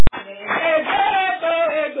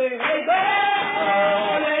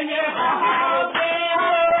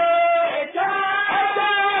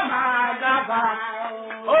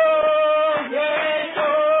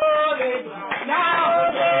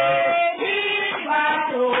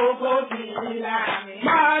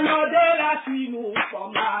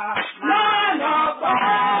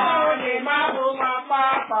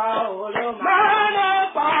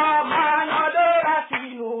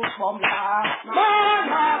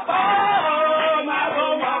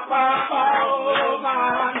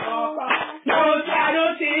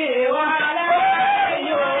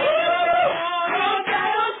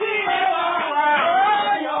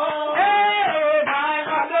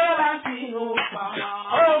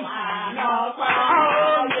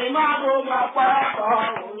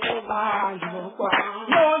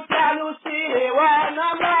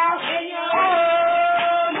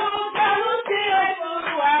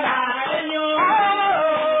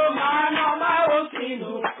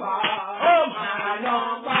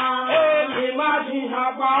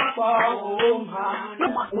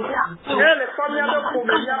le sonia de pour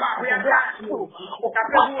me yaba rien au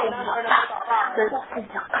capé nous on a papa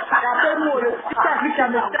capé nous le Afrique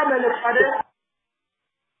me tame le fade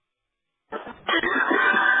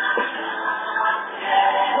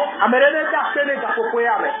amerene da pene da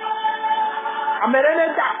popoya me amerene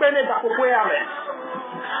da pene da popoya me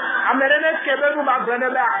amerene kebe nous ba brene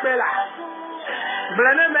be akpela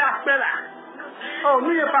brene me akpela oh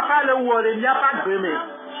nous y papa le wore n'y a pas de me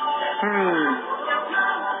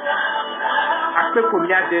akpe ko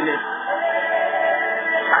mi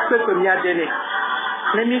adene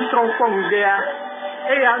ne mi tron ko ngea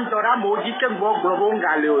e ya ndora moji ke gbo gbo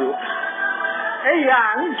ngale o e ya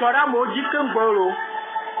ndora moji ke gbo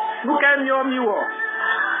nu ke mi o mi wo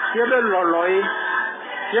ye be lolo e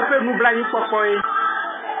ye pe nu bla yi popo e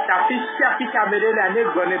ta fi sia fi kamere na ne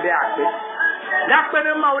gbo ne be akpe da pe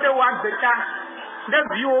ne ma o de wa gbeta de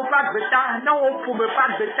bi o ba gbeta na o fu me ba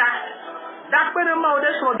gbeta d'après moi, on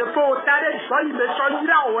est sur le faux taré, il me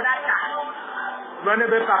choisira au rata.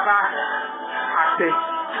 Venez, papa, acté.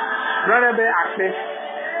 Venez, acté.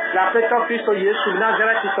 La pétanque qui sont yeux sur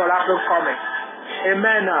Nazareth qui sont là pour commer. Et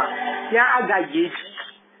maintenant, il y a un gaillé.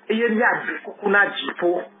 Et il y a des coucous na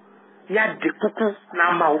jipo. Il y a des coucous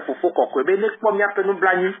na ma ou fofo kokwe. Mais les pommes, il y a peu nous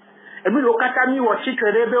blagner. Et puis, le katami, ou chitre,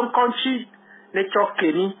 les bien conchi, les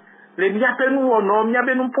chokeni. Le miape nous ono,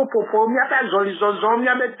 miape nous popopo, miape zolizozo,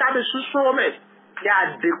 miape tabe suso me. Ya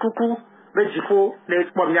de coucou, mais il faut les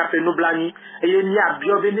pommes miape nous blani. Et il y a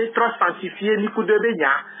bio vene trop sanctifié ni coup de benya.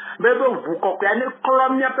 Mais vous coquille ne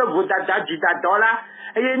colom miape vous dada dola.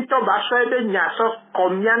 Et il y a une tombe à choix benya so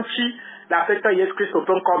comianchi. La fête Jésus Christ au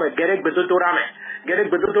pont comme Gerek bedodorame. Gerek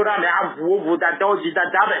bedodorame à vous dada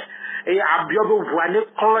me. Et à bio vous voyez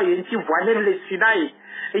colom et un voyez les sinaï.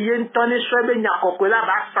 Et il y a une tonne de cheveux là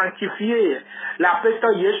va sanctifier la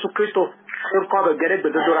personne Jésus Christ encore de Gerek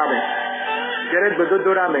bedodorame. Gerek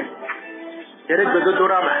bedodorame.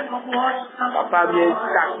 Papa mi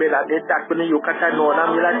takbe la de takbe ni yokata no na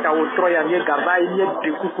mi la tawo troya mi gaba ni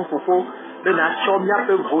de kuku fofo de na chomia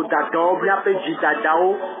pe vodado bia pe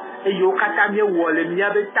jidadao e yokata mi wole mi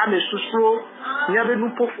abe tame susu mi abe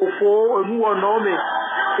nu fofo nu ono me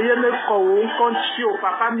e me ko won konchi o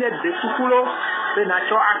papa mi de kukulo de na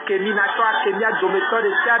cho akemi adometo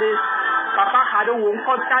de tiare papa hado won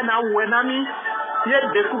konta na wenami ye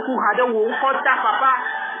de kuku hado won konta papa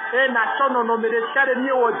e na cho no me de tiare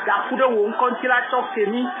mi o da kude won konti la cho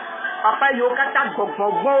kemi papa yo kata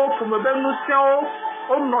gbogbo pour me be nu se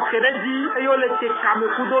o no keredi e yo le te kame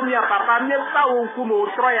kudo mi papa mi pa won ku mo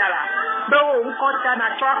troya la be won konta na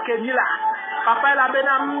cho kemi la papa la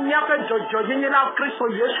bena mi ape jojo ni la Kristo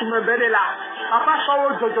Yesu me bele la papa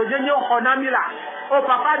so jojo ni o konami la o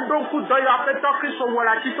papa donc do yo ape to Kristo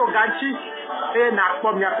wala ti to ganchi e na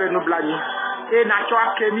pom mi ape no blani e na cho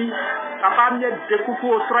akemi papa mi de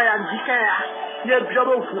kuku o troya ndike ya ye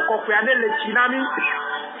biobo fu ko pe ane le chinami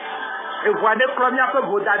e voane kro mi ape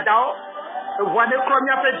vodadao e voane kro mi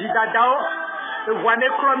ape didadao e voane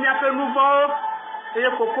kro mi ape nouveau e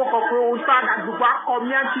koko koko o ta ga duba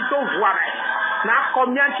combien ti to voare na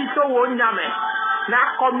combien ti to wo nyame na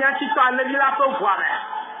combien ti to alevi la to voare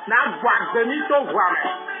na gwa demi to voare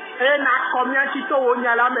e na combien ti to wo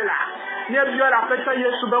nyala mela ni bio la fête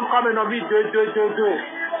Yesu ben comme no vi 2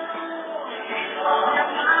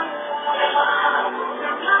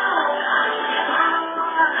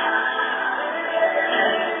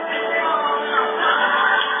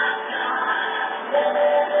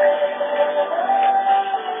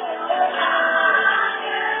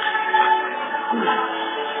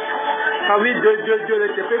 Ah oui, Dieu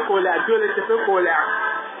le te fait coller, Dieu le te fait coller.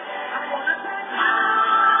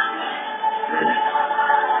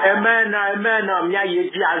 Amen, mia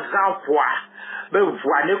yedi azanfwa. Be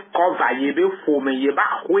voane kova ye be fome ye ba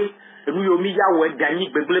kwe. Enu yo mi ya we dani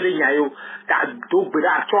gbegle be nyayo. Ta do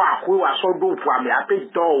gbera to akwe wa so do voame ape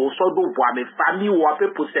do o so do voame famille ou ape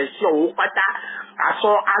possession ou pata.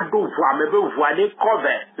 Aso ado voame be voane kova.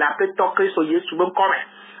 La pe to Kristo Yesu ben kome.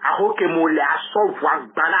 Aho ke mo le aso voa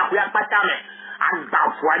gbana ku ya pata me.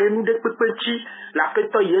 Agba voale nou de pepechi. La pe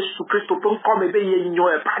to Yesu Kristo ben kome be ye nyo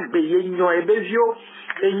e pa be ye nyo e be vio.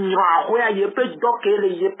 Et n'y a rien, il peut donc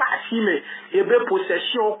il est pas si mais il peut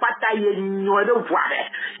possession pas tailler n'y de voir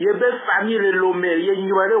il peut famille le lomé il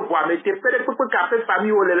n'y de voir mais t'es peut pour café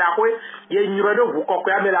famille ou le la quoi il n'y de vous quoi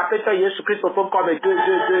mais la fête Jésus Christ comme 2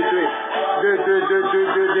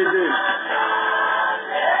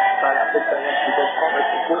 ça la fête Jésus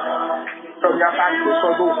comme comme il y a pas de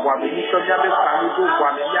son de voir mais comme il y a des familles de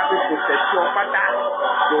voir mais il y a des possessions pas ta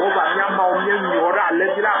Jehovah nyama o nye nyora le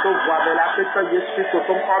dira do voa de la fête Jésus Christ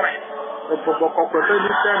comme gbogbo kokwe pe ni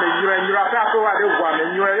se me nyura pe ato wa de gwa me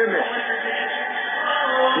nyura le me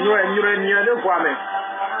nyura de gwa me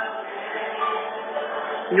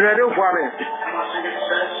nyura de gwa me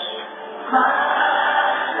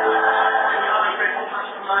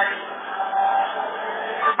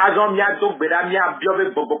azon mi ado gbera mi abio be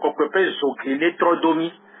gbogbo kokwe pe zoki ne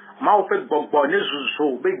trodomi ma o pe gbogbo ne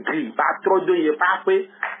zuzo be gri ba trodo ye pa pe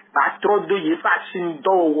ba trodo ye pa sin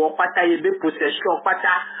do wo pata ye be possession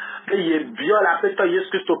pata e ye bio la pe to Yesu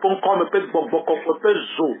Christo pon comme pe gbogbo kokwe pe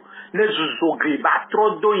zo ne zuzo gri ba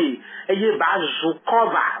trodo ye e ye ba zo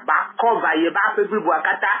cover ye ba pe bibu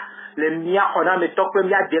akata le mia ona me tokwe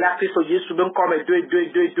mia de la Christo Yesu ben comme 2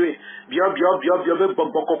 bio be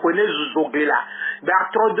gbogbo kokwe ne zuzo gri la ba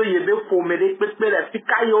trodo ye be fomele pepe le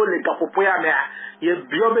fikayo le gapopo ya me ye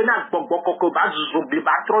bio be na gbogbo kokwe ba zuzo gri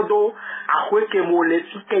ba trodo akwe ke mo le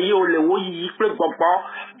fikayo le wo yi pe gbogbo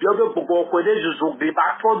bio be gbogbo kokwe ne zuzo gri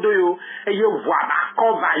ba trodo yo e ye voa ba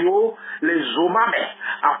cover yo le zoma me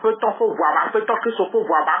akwe to fo voa ba akwe to Christo fo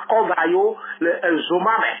voa ba cover yo le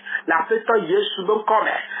zoma me la fe to Yesu ben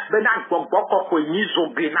comme be na gbogbo kokwe ni zo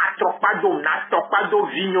gri na tropa do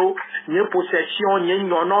vinyo ni possession ni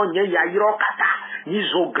nyono ni yayiro kata ni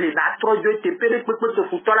zo gri na trodo te pere pepe te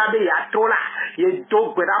futola be ya trola ye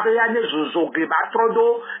do gbera be ya ne zo gri ba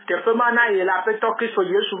trodo te fe mana ye la pe to Christo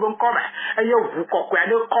Yesu ben comme e ye vu kokwe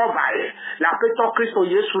ne cover la pe to Christo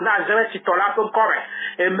Yesu na zere ti to la pe comme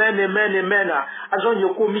amen azon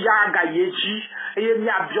yoko mi ya ga yeji e ye mi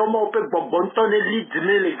abiomo pe gbogbo nto ne lead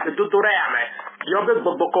ne le gbedodo re ame yo be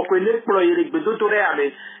gbogbo kokwe ne plo ye le gbedodo re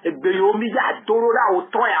ame egbe yo mi ya doro la o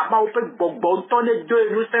to ya ma o pe gbogbo nto ne do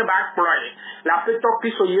enu se ba plo la pe to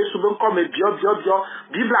Christo Yesu ben comme bio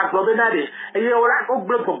Bible agbobe na de e ye ora o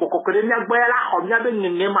gbe gbogbo kokwe ne agbo ya la ho mi abe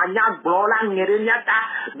nne ma nya gbo la ngere nya ta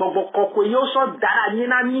gbogbo kokwe yo so dara ni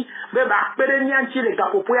na ni be ba pere nya nchi le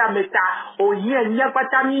gapopo ya meta o ye nya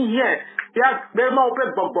pata mi ye ya be ma o pe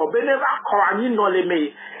gbogbo be ne ba ko ani no le me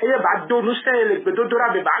e ye ba do nu se le gbedodo ra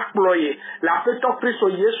be ba ploye la pe to Christo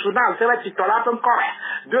Yesu na se ba ti to la ton ko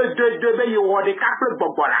de be yo wo de ka pe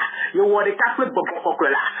gbogbo la yo wo de ka pe gbogbo kokwe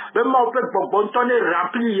la be ma o pe gbogbo nto ne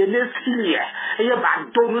rempli ye ne filie e ye ba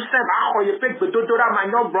do nu se ba ko ye pe gbedodo ra ma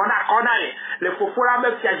nyo gbo na ko na le fofo la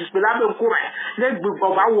me fi ajispe la me nko ne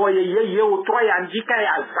gbogbo ba wo ye o to ya njika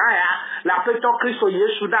ya za ya la pe to Christo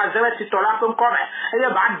Yesu na se ba ti to la ton ko e ye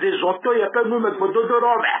ba dezonto ye pe nu me gbedodo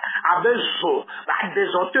ro me abezo ba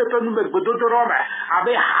dezonto ye pe nu me gbedodo ro me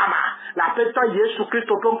abe hama la pe to Yesu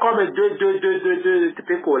Christo ton ko me 2 te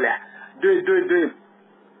pe ko le 2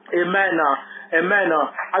 amen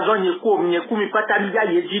azon ye ko mi pata mi ya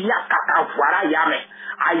ye ji ni akaka fuara ya me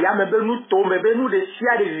ayame be nu to me be nu de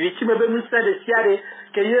siare vichi me be nu se de siare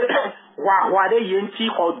ke ye wa de yenti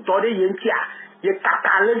o do de yenti a ye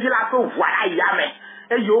kaka le ji la to fuara ya me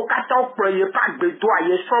e yo kata o pro ye pa gbedo a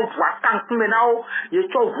ye so vo kan me na o ye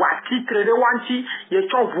so vo titre de wanti ye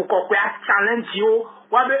so vo kokwe a challenge yo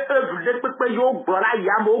wa be evre de pepe yo gbora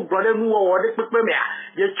ya mo gbora nu wo de pepe me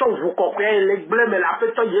ye so vo kokwe le gble me la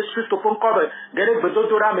pe to Yesu to fon ko gere gbedo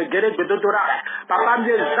dora papa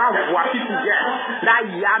me za vo a titi je na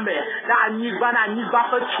ya me na ni ba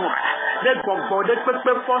fe tu de gbogbo de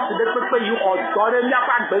pepe force de pepe yo o dore mi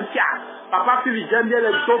apa gbetia papa fi jembe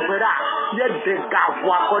le do gbera ye de ga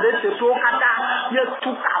vo akode te so kata ye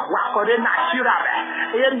tu ka vo akode na shira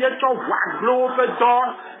be ye to vo aglo pe do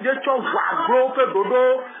ye to vo aglo pe dodo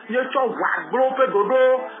ye to vo aglo pe dodo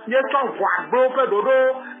ye to vo aglo pe dodo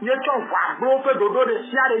ye to vo aglo pe dodo de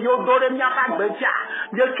siare yo do de mi apa gbetia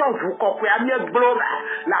ye to vo kokwe a mi glo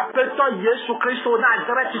la pe to Yesu Christo na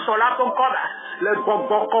Nazareth so la ton ko le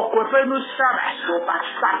gbogbo kokwe pe nu sabe ba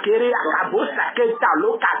sakere akabo saketa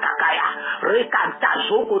lo kakaya rekanta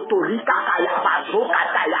zoko to rika kaya bazoka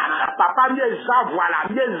taya papa mi za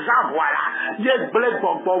voilà ye ble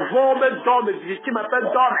gbogbo vo me do me ti me pe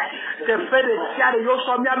do me te fe de tiare yo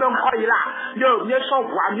so mi ame nko ila yo mi so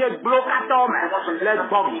wa mi bloka to me le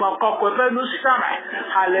gbogbo kokwe pe nu sabe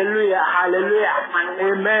hallelujah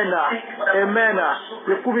amen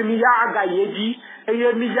le kubi mi ya aga yeji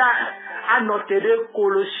eye mi ya anoté de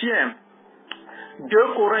Colossiens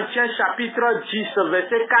 2 Corinthiens chapitre 10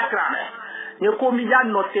 verset 4 ye ko mi ya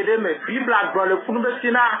noté de me Bible agbo le funu be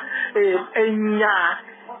sina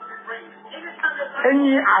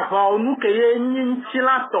enyi ava onu ke ye enyi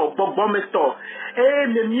ntilato gbogbo meto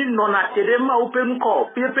me mi no na tere ma ope nko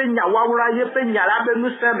pe nya wawura ye pe nya la be nu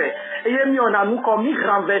seme ye mi ona nu ko mi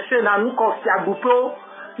renverser na nu ko fiagupo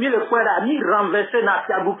mi le kwera mi renverser na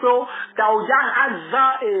fiagupo ta oja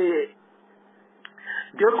aza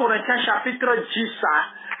 2 Corinthiens chapitre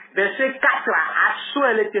 10 verset 4 aso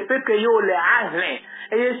ele tepe ke yo le ahlen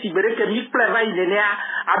eye sibere ke mi pleva inene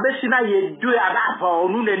abesina ye 2 aba ho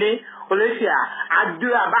nu nene olesia a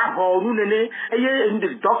 2 aba ho nu nene eye ndi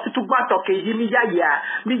doctor to gba to ke yi mi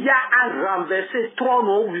ya a renverser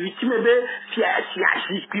trône victime be si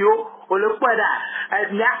agipio ole kwada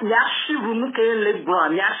nya suivre nous que les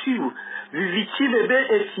blancs nya suivre victime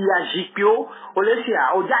be si agipio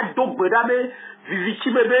olesia o ja dogbeda be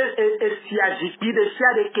victime be si agipi de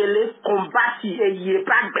sia de que les combats si e ye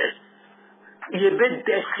pas yebe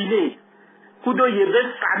destiné kudo yebe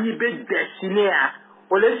famille be destiné a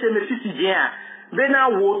ole se me fisi bien bena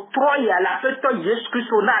wo troya la peto Yesu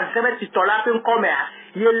Kristo na zeme titola pe nkome a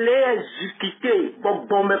yele exécuté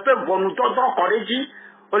gbogbo me pe vonu dodro koreji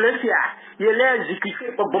ole sia yele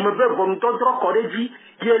exécuté gbogbo me pe vonu dodro koreji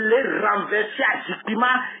yele renverser ajipima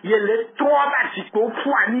yele troba jiko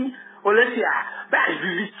fuani ole sia ba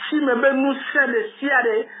victime be nous c'est le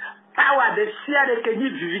siare power de siare ke ni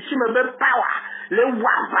victime be power le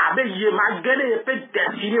waba be ye magere ye pe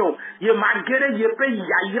destino ye magere ye pe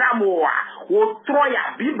yairamo o troya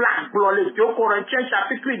bible glo le 2 Corinthiens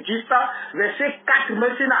chapitre 10 verset 4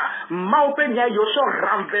 mesina maupe nya yo so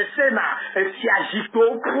renverser na si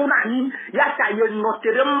agito kunani ya ka ye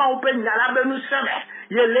notere maupe nya la be nous seme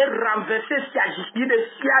ye le renverser si agiti de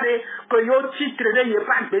siare que yo titre de ye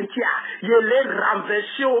pas bentia ye le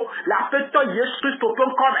renverser la peto Yesu Christo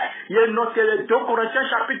comme ye notere 2 Corinthiens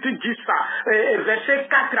chapitre 10 verset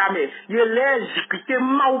 4 ame yele exécuté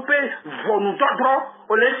maupe vonudodro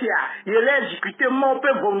olesia yele exécuté maupe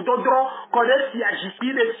vonudodro kodesi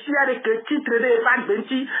agiti de siare que titre de pas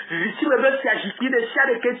benti victime be si agiti de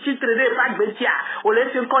siare que titre de pas bentia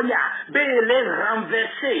olesia konya be yele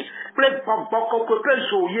renverser ple bokoko ko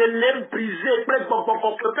peso yele briser ple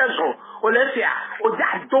bokoko ko peso olesia oja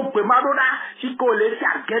dope maroda siko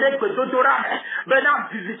olesia gere ko dodora be na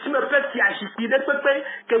victime pe si agiti de pepe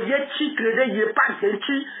que ye titre de ye pas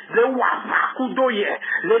benti le wapa kudoye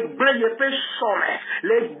le ble ye pe sole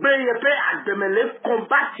le ble ye pe ademe le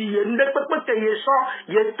combat ye ne pepe te ye so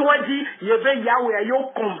ye toji ye ve yawe yo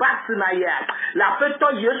combat na ye la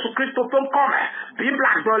peto Yesu Christo comme Bible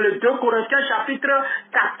dans le 2 Corinthiens chapitre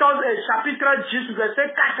 14 et chapitre 10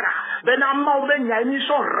 verset 4 benama o benya ni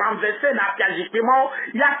so renverser na piajipimo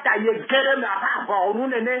ya ta ye gere na ba onu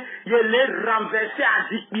nene ye le renverser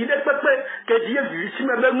azipi de pepe que Dieu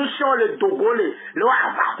victime me nous sur le dogole le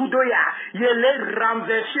ava kudoya ye le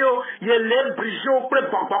renverser ye le briser au pre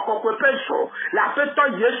bokoko peso la peto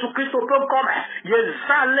Yesu Christo comme ye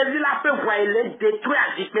za le la pe voir le détruire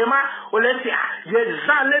azipema o le tia ye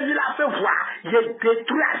za le la pe voir ye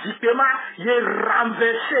détruire azipema ye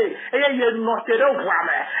renverser et ye notere voir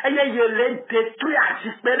et ye le détruire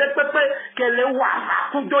azipele pepe que le wava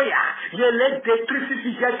kudoya ye le détruire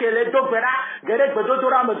si que le dobera gere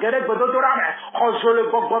gododora me gere gododora me ozo le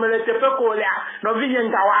gbogbo me le tepe ko le no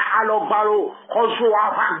vinyenga wa alogbalo ozo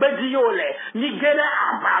ava gbedi yo le ni gere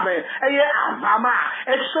avame eye avama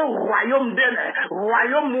et ce royaume de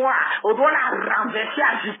royaume moi on doit la renverser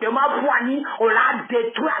azipema voini on la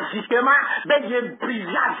détruire azipema be ye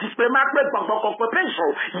briser azipema pe gbogbo peso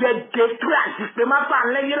ye détruire azipema par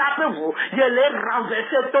le la pe vous ye le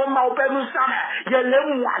renverser toma au pe nous sama ye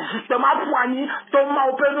le moi azipema voini toma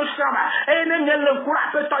au pe nous sama et ne le kura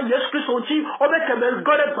pe to Yesu Christo ti o be ke be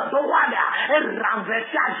gore gbado wada e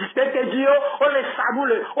renverser azipe ke dio o le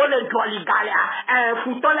sabule o le doligalia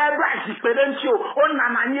futo le bra azipe dentio o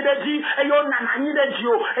nanani de di e yo nanani de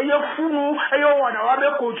dio e yo funu e yo wona wa be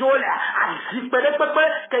kojo le azipe de pepe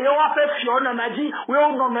ke yo wa pe fio na naji we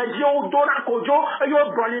o no naji o dona kojo e yo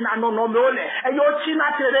doli na no me ole e yo china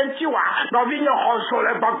terenti wa no vi no hoso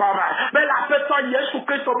le bagaba be la pe to Yesu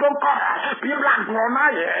Christo bon kora Bible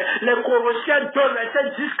glona le Colossiens 2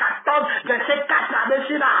 verset 10 14 verset 4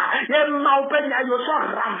 abesina ye maupe nya yo so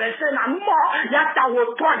renverser na mo ya ta wo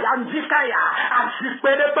to ya ndika ya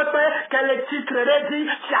azipe de pepe que le titre de dit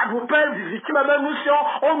si a vous peur victime de mission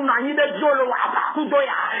on a ni de diolo wa kudo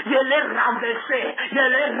ya ye le renverser ye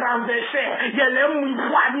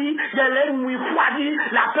le mui fwadi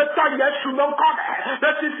la peto Yesu non comme le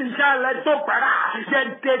si ja le dobara ye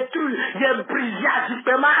détruit ye brise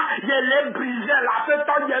azipema ye le brise la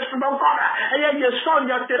peto Yesu non comme et ye son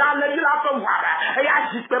yo tera le la pe voir et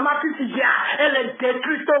azipema si ja elle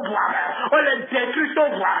détruit to voir on le détruit to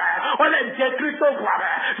voir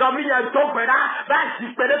dans mi ya dobara ba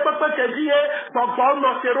azipere pepe ke die bon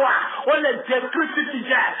no teroi on le détruit si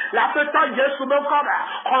ja la peto Yesu non comme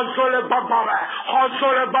console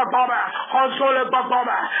bababa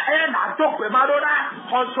et na dogbe madona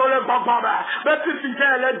console boboba be pipite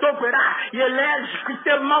le dogbe la ye le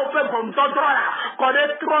jikite ma o pe bom todrola ko de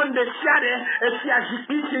trône de siade et si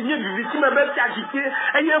ajiki ti ni victime be ti ajiki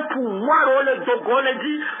et ye pouvoir o le dogo le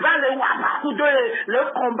di va le wa ba ku de le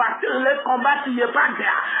combattre ye pas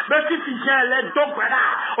dia be pipite le dogbe la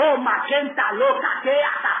o makenta lo kake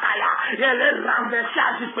atakaya ye le renverser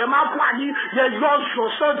ajiki ma poani ye yo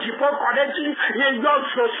soso di po ko de di ye yo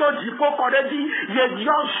soso di po ko de di ye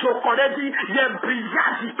yo so ko de di ye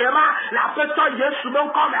brillage pema la personne Yesu mon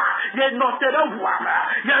comme ye noté de voir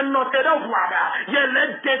ye noté de voir ye le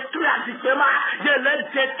détruire pema ye le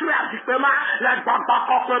détruire pema la papa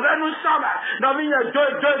ko nous sommes dans une 2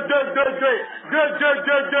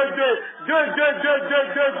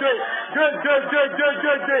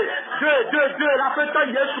 la personne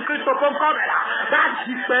Yesu Christ mon comme là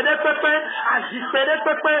agipere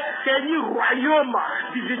pepe que ni royaume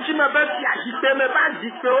victime be qui agipere me pas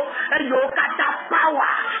agipere et yo kata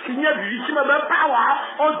power qui ni victime be power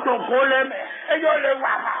o togoleme et yo le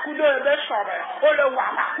wa kudo be sobe o le wa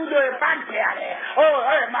kudo e bandiare o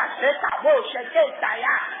ma se tabo cheke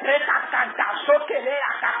taya reka kanta sokele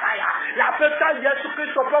akakaya la personne Yesu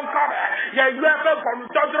Christ au bon corps ye yo be bon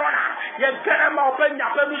todrona ye kerema o pe nya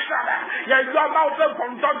pe misaba ye yo ma o pe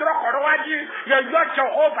bon todro korowaji ye yo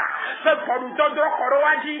Jehovah se bon todro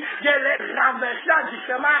korowaji ye le renverser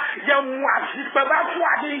justement ye mwazi pe ba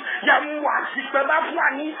fuani ye mwazi pe ba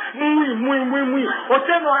fuani oui o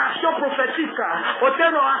te no action prophétique o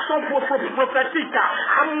te no action prophétique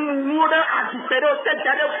amude azipere o te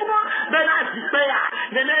jade funo ben azipea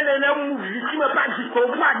le mu victime pas diko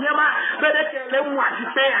bua nyama ben le mu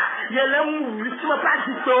azipea ye le mu victime pas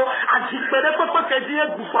diko azipere ko ke die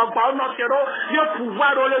gufagba no kero ye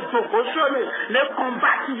pouvoir o le dogo sole le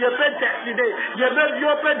combat qui ye peut décider ye be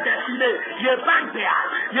yo peut décider ye pas dia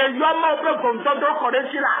ye yo ma peut contondo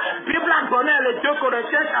correct la Bible donne les 2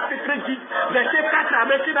 Corinthiens chapitre 10 verset 4 à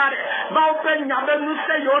 29 ba o pe nyame nu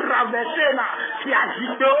se yo renverser na si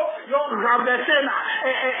agito yo renverser na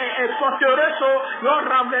et forteresse yo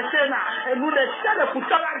renverser na et nous les seuls pour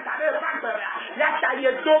ça la ya ta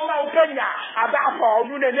ye doma o pe nya aba fo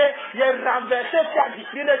nu ne ye renverser si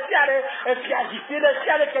agito le siare et si agito le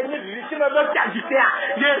siare que ni victime de si agito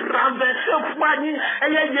ye renverser poani et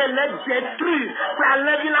ye le détruire la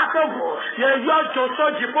levi la togo ye yo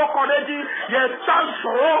joso jipo konedi ye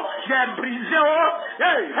tanso ye brisé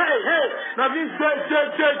hey la vie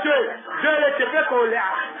de le tepe kolia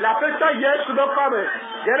la personne Yesu no come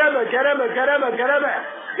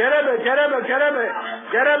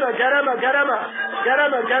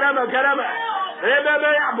gereme rebebe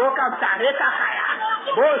ya boka tareka kaya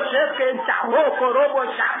bo sheke ntaho korobo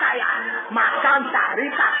shakaya makanta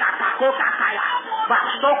rika kakako kakaya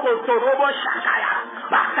basoko torobo shakaya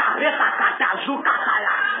bakareka katazuka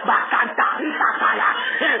kaya bakanta rika kaya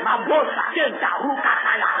mabosa kenta ruka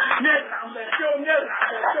kaya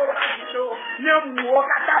ne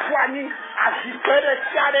muokata fuani asipere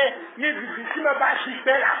siare ni victime ba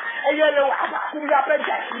sipela eyele wa kumya pe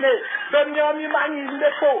jasine benyo mi mani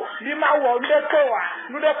ndeko ni ma wo ndeko wa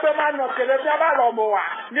nude pe ma no kele bia ba lo mo wa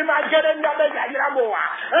ni ma gere nya be ya ira mo wa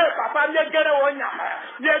papa mi gere wo nya ma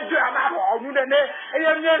ye du ama wo nude ne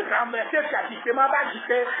eye mi rambe se ti ma ba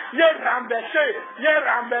jike ye rambe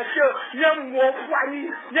ye mo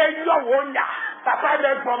fuani ye yo wo nya papa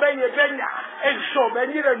le bobe ye benya ezo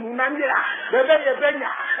benyi le nunamira bebe ye benya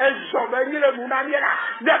ezo benyi le nunamira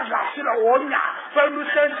ne blasila wonya fe nu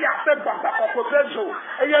sensi afe baba ko bezo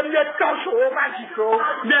eye mi tonso o basiko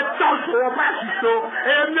ne tonso o basiko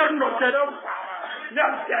eye mi notero ne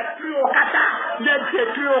détruit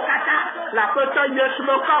au kata la personne Yesu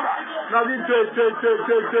me comme la vie de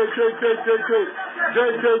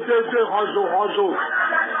roseau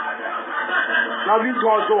la vie de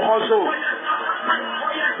roseau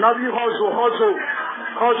la vie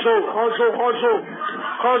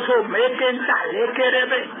roseau mekenta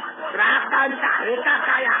lekerebe rakanta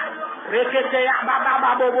rekakaya reketeya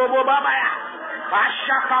baba bobo baba ya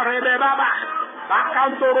bashaka rebe baba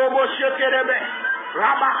bakanto robo shekerebe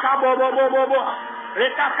rabaka bobo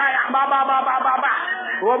rekakaya baba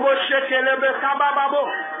robo shekelebe kababo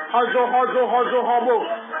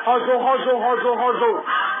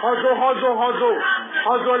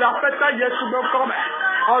hozo la fête Yesu bokom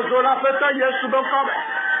hozo la fête Yesu bokom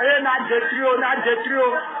et na détruit